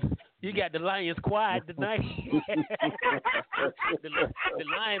lions. You got the lions quiet tonight. the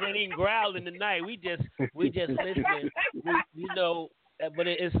lions ain't even growling tonight. We just listening. But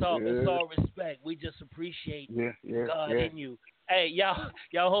it's all respect. We just appreciate God in you. Hey, y'all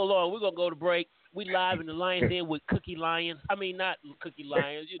hold on. We're gonna go to break. We live in the Lions Den with Cookie Lions. I mean, not Cookie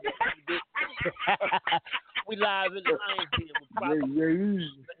Lions. We live in the Lions Den with Prophetess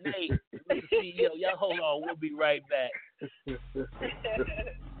Ben'a, Mr. CEO. Y'all hold on. We'll be right back.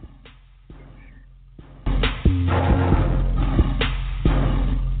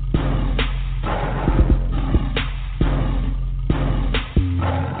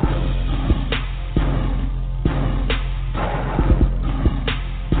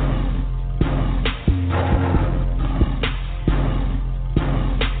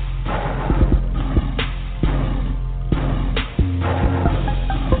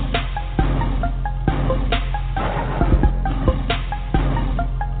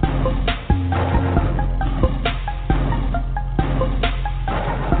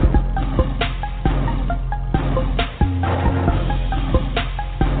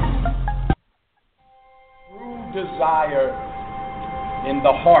 In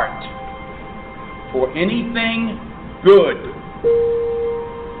the heart for anything good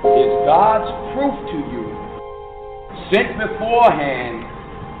is God's proof to you, sent beforehand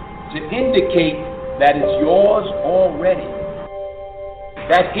to indicate that it's yours already.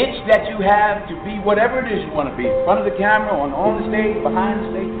 That itch that you have to be whatever it is you want to be, in front of the camera, on the stage, behind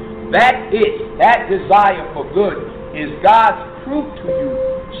the stage, that itch, that desire for good is God's proof to you,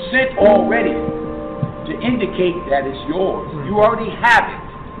 sent already to indicate that it's yours. You already have it.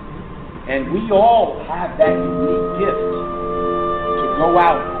 And we all have that unique gift to go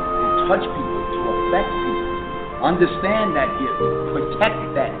out and touch people, to affect people, understand that gift, protect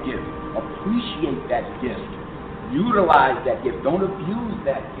that gift, appreciate that gift, utilize that gift. Don't abuse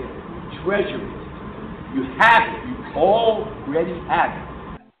that gift. Treasure it. You have it. You already have it.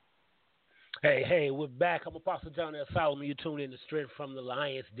 Hey, we're back. I'm Apostle John L. Solomon. You tuned in to Strength from the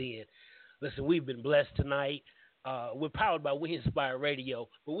Lions Den. Listen, we've been blessed tonight. We're powered by We Inspire Radio,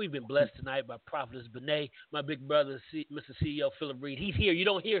 but we've been blessed tonight by Prophetess Ben'a, my big brother, Mr. CEO Phillip Reid. He's here. You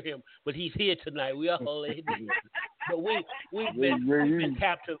don't hear him, but he's here tonight. We all in here. But we've been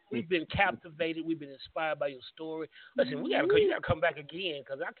captivated. We've been inspired by your story. Listen, you gotta come back again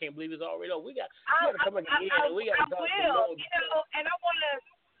because I can't believe it's already over. We gotta come back again. We gotta talk to you. And I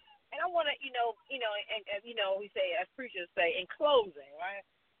wanna, we say as preachers say in closing, right?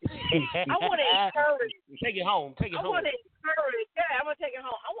 I want to encourage. Take it home. I want to encourage. Yeah, I'm gonna take it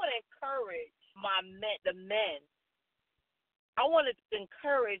home. I want to encourage the men. I want to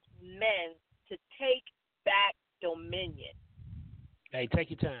encourage men to take back dominion. Hey,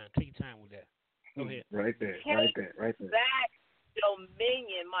 take your time. Take your time with that. Go ahead. Right there. Back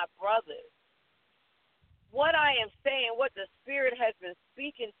dominion, my brothers. What I am saying, what the Spirit has been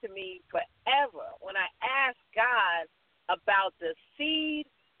speaking to me forever, when I ask God about the seed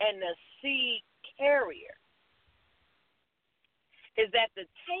and the seed carrier, is that the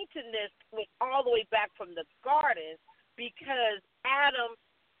taintedness went all the way back from the garden because Adam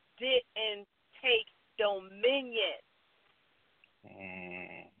didn't take dominion.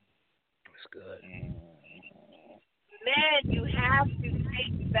 That's good. Man, you have to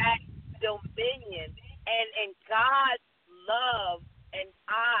take back dominion. And God's love and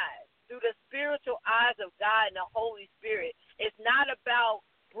eyes, through the spiritual eyes of God and the Holy Spirit, it's not about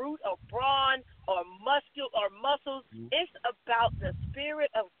brute or brawn or muscles. It's about the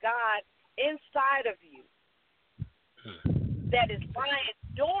Spirit of God inside of you that is lying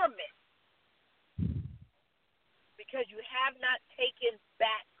dormant because you have not taken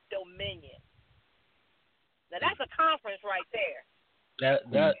back dominion. Now that's a conference right there. That's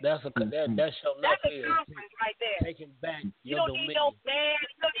a conference right there. Taking back you your don't dominion. need no man.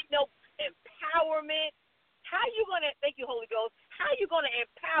 You don't need no empowerment. How you gonna? Thank you, Holy Ghost. How you gonna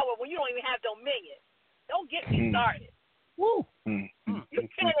empower when you don't even have dominion? Don't get me started. Woo. You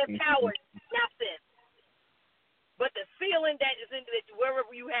can't empower nothing but the feeling that is into it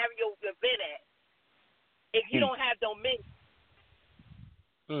wherever you have your event at. If you don't have dominion,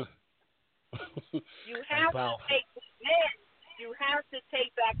 you have to take. You have to take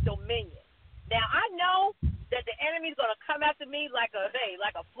back dominion. Now I know that the enemy's gonna come after me like a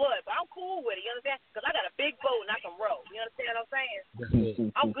flood, but I'm cool with it. You understand? Because I got a big boat and I can row. You understand what I'm saying?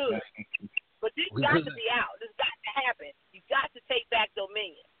 I'm good. But this got to be out. This got to happen. You got to take back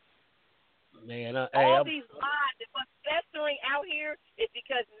dominion. Man, all these lies that what's festering out here is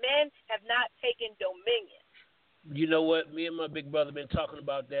because men have not taken dominion. You know what? Me and my big brother been talking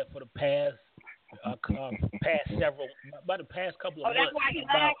about that for the past couple of months. That's why he's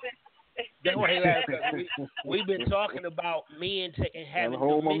laughing. That's why he's laughing. We've been talking about men having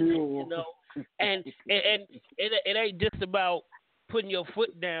dominion, and it ain't just about putting your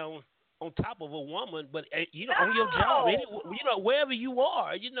foot down on top of a woman, but on your job, wherever you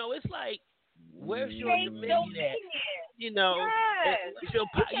are, it's like, where's your dominion at? You know, yes. You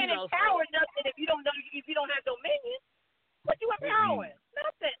can't empower so, nothing if you don't have dominion. What you empowering?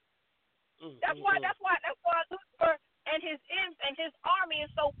 Nothing. That's why Lucifer and his imps and his army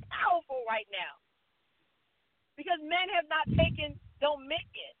is so powerful right now. Because men have not taken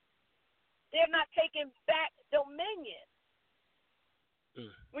dominion. They have not taken back dominion.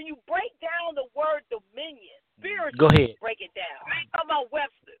 When you break down the word dominion, spiritually go ahead. Break it down. I ain't talking about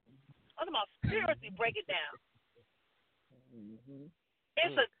Webster. I'm talking about spiritually break it down.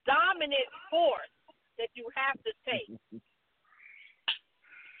 It's a dominant force that you have to take.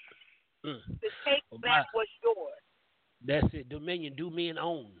 To take back what's yours. That's it. Dominion, do men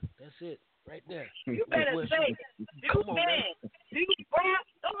own. That's it. Right there. You better say, do men, do brass.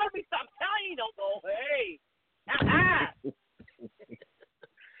 Don't let me stop telling you, don't go, hey.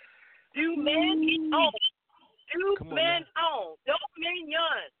 Do men own? Do men own?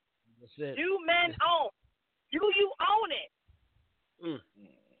 Dominion. Do men own? Do you own it? You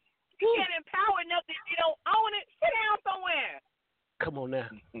can't empower nothing if you don't own it. Sit down somewhere. Come on now.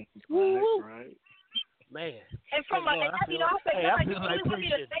 That's right. Man. And from I said, God, you really want me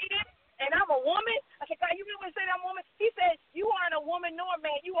to say this? And I'm a woman? I said, God, you really want to say that I'm a woman? He said, you aren't a woman nor a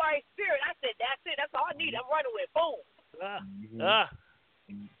man. You are a spirit. I said, that's it. That's all I need. I'm running with it. Boom.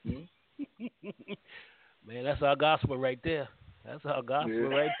 Man, that's our gospel right there. That's our gospel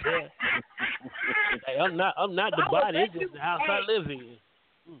right there. Hey, I'm not the body. It's just the house I live in.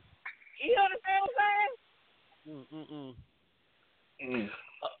 You understand what I'm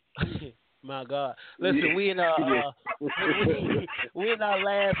saying? My God. Listen, we in our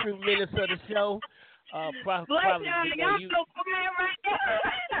last few minutes of the show. Bless y'all. Y'all so quiet right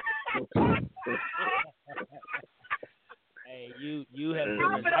now. Hey, you have been a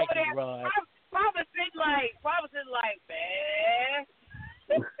lightning rod. Prophet is like, man.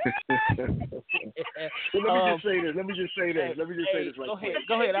 Let me just say this. Go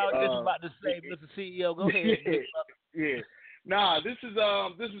ahead. I was just about to say, Mr. CEO. Go ahead. Yeah. Nah, this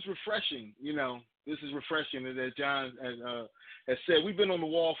is refreshing. You know, this is refreshing. As John has said, we've been on the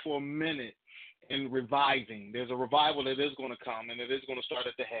wall for a minute in reviving. There's a revival that is going to come, and it is going to start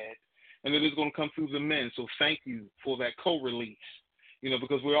at the head, and it is going to come through the men. So thank you for that co-release. You know,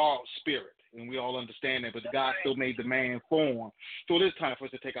 because we're all spirit, and we all understand that, but God still made the man form. So it is time for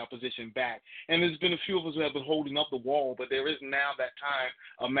us to take our position back. And there's been a few of us who have been holding up the wall, but there is now that time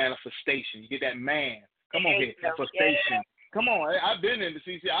of manifestation. You get that man. Come on here, manifestation. Come on, I've been in the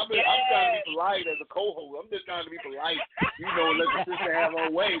CC. I'm trying to be polite as a co-host. I'm just trying to be polite, you know, let the sister have her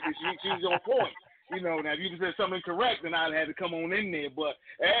way because she's on point. You know, now if you said something incorrect, then I'd have to come on in there. But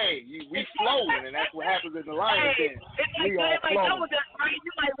hey, we flowing, and that's what happens in the Lions Den. We all flowing.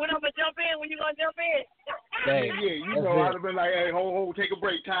 You like, when I'm gonna jump in? When you gonna jump in? Yeah, you know, I'd have been like, hey, hold, take a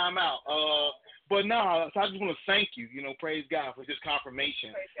break, time out. But no, so I just want to thank you. You know, praise God for this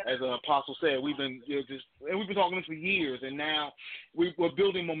confirmation. As the apostle said, we've been talking this for years, and now we're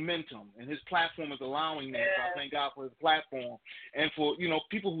building momentum, and his platform is allowing that. So I thank God for his platform and for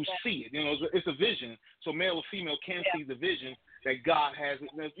people who see it. You know, it's a vision, so male or female can see the vision that God has.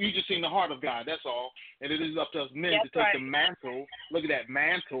 You just seen the heart of God. That's all, and it is up to us men to take the mantle. Look at that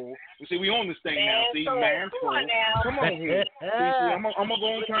mantle. You see, we own this thing now. See, mantle. Come on here. See, I'm gonna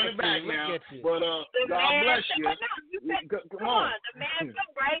go and turn it back now. But God bless you. Come on, the mantle,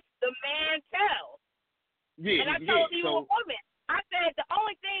 right? The man tells. Yeah, and I told you a woman. I said the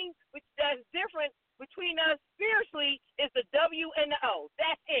only thing that's different between us spiritually is the W and the O.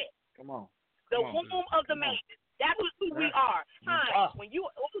 That's it. Come on. The womb of the man. That was who we are. When you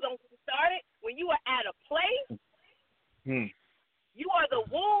don't get started, when you are at a place, you are the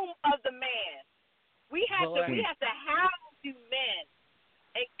womb of the man. We have to house you men.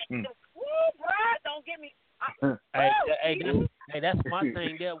 And don't get me. Hey, that's my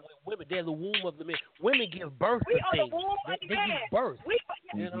thing. There, women, they're the womb of the man. Women give birth to things. They give birth.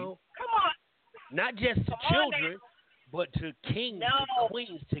 You know, come on. Not just to children, but to kings, to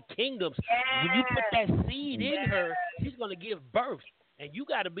queens, to kingdoms. When you put that seed in her, she's going to give birth. And you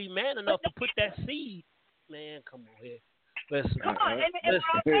got to be man enough to put that seed. Man, come on here. Listen. Come on. And what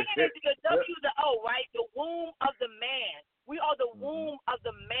I'm saying is the W, the O, right? The womb of the man. We are the womb of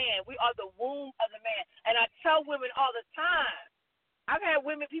the man. We are the womb of the man. And I tell women all the time. I've had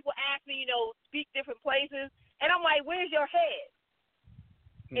people ask me, speak different places. And I'm like, where's your head?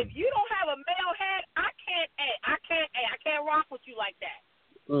 If you don't have a male head, I can't rock with you like that.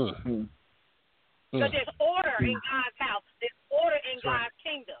 Because there's order in God's house. There's order in God's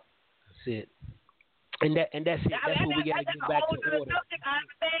kingdom. That's it. And that's it. That's what we got to get back to order. Subject, I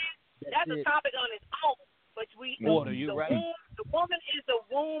understand. That's a topic on its own. But order, you're right. The woman is the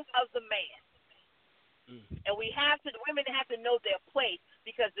womb of the man. And the women have to know their place,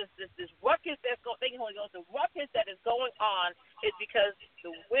 because this ruckus that's going, the ruckus that is going on is because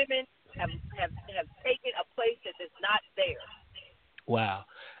the women have taken a place that is not theirs. Wow.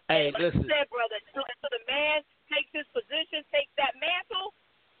 Hey, like listen. You said, brother, so the man takes his position, takes that mantle.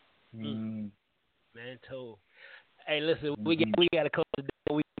 Mantle. Hey, listen, we got to close the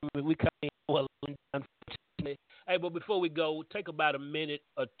door. We come in well, unfortunately. Hey, but before we go, take about a minute,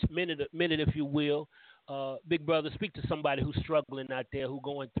 if you will. Big brother, speak to somebody who's struggling out there, who's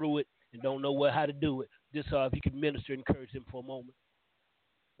going through it and don't know how to do it. Just if you could minister, encourage them for a moment.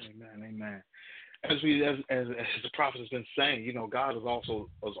 Amen. As the prophet has been saying, God is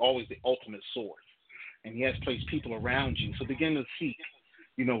always the ultimate source, and He has placed people around you. So begin to seek,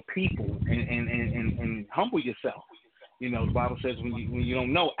 people, and humble yourself. The Bible says when you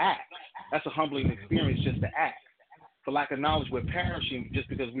don't know, act. That's a humbling experience, just to act. For lack of knowledge, we're perishing just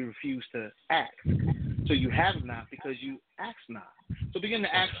because we refuse to act. So you have not because you ask not. So begin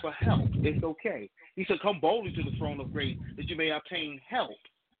to ask for help. It's okay. He said, come boldly to the throne of grace that you may obtain help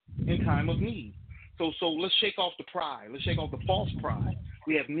in time of need. So let's shake off the pride. Let's shake off the false pride.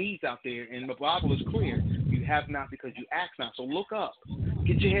 We have needs out there, and the Bible is clear. You have not because you ask not. So look up.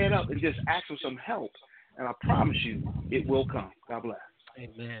 Get your head up and just ask for some help. And I promise you, it will come. God bless.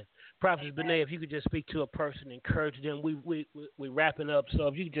 Amen. Prophetess Ben'a, if you could just speak to a person, encourage them. We're wrapping up, so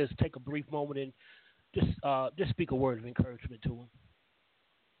if you could just take a brief moment and just speak a word of encouragement to them.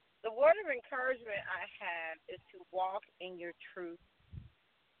 The word of encouragement I have is to walk in your truth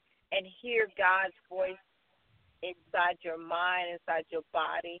and hear God's voice inside your mind, inside your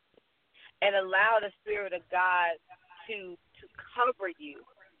body, and allow the Spirit of God to cover you.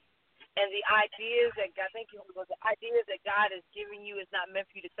 And the ideas that God is giving you is not meant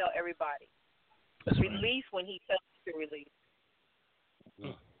for you to tell everybody. That's release right. When He tells you to release.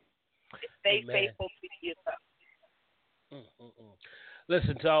 Mm. Stay Amen. faithful to yourself.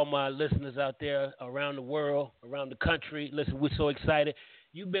 Listen to all my listeners out there around the world, around the country. Listen, we're so excited.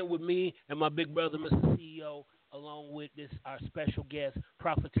 You've been with me and my big brother, Mr. CEO, along with our special guest,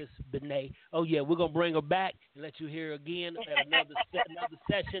 Prophetess Ben'a. Oh, yeah, we're going to bring her back and let you hear her again at another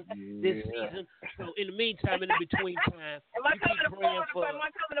session this season. So in the meantime, in the between time, you keep praying for... Am I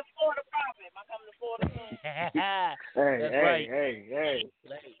coming to Florida, Prophet? Am I coming to Florida? That's right. Hey.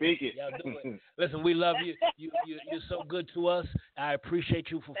 Speak it. Y'all do it. Listen, we love you. You're so good to us. I appreciate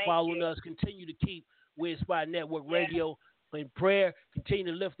you for following us. Continue to keep We Inspire Network Radio in prayer.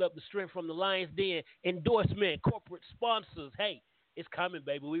 Continue to lift up the strength from the Lion's Den. Endorsement, corporate sponsors. Hey, it's coming,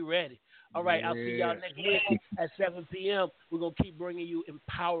 baby. We ready. All right, I'll see y'all next week at 7 p.m. We're going to keep bringing you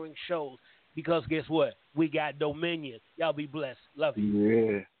empowering shows because guess what? We got dominion. Y'all be blessed. Love you.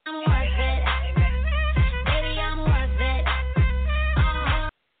 Yeah. I'm worth it. Baby, I'm worth it.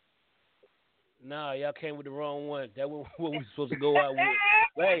 Nah, y'all came with the wrong one. That was what we supposed to go out with.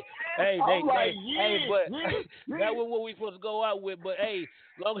 Hey, that was what we supposed to go out with. But hey,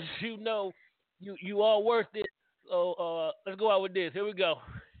 as long as you know you all worth it. So let's go out with this. Here we go.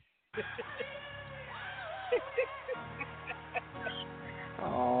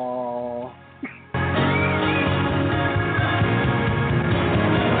 Oh.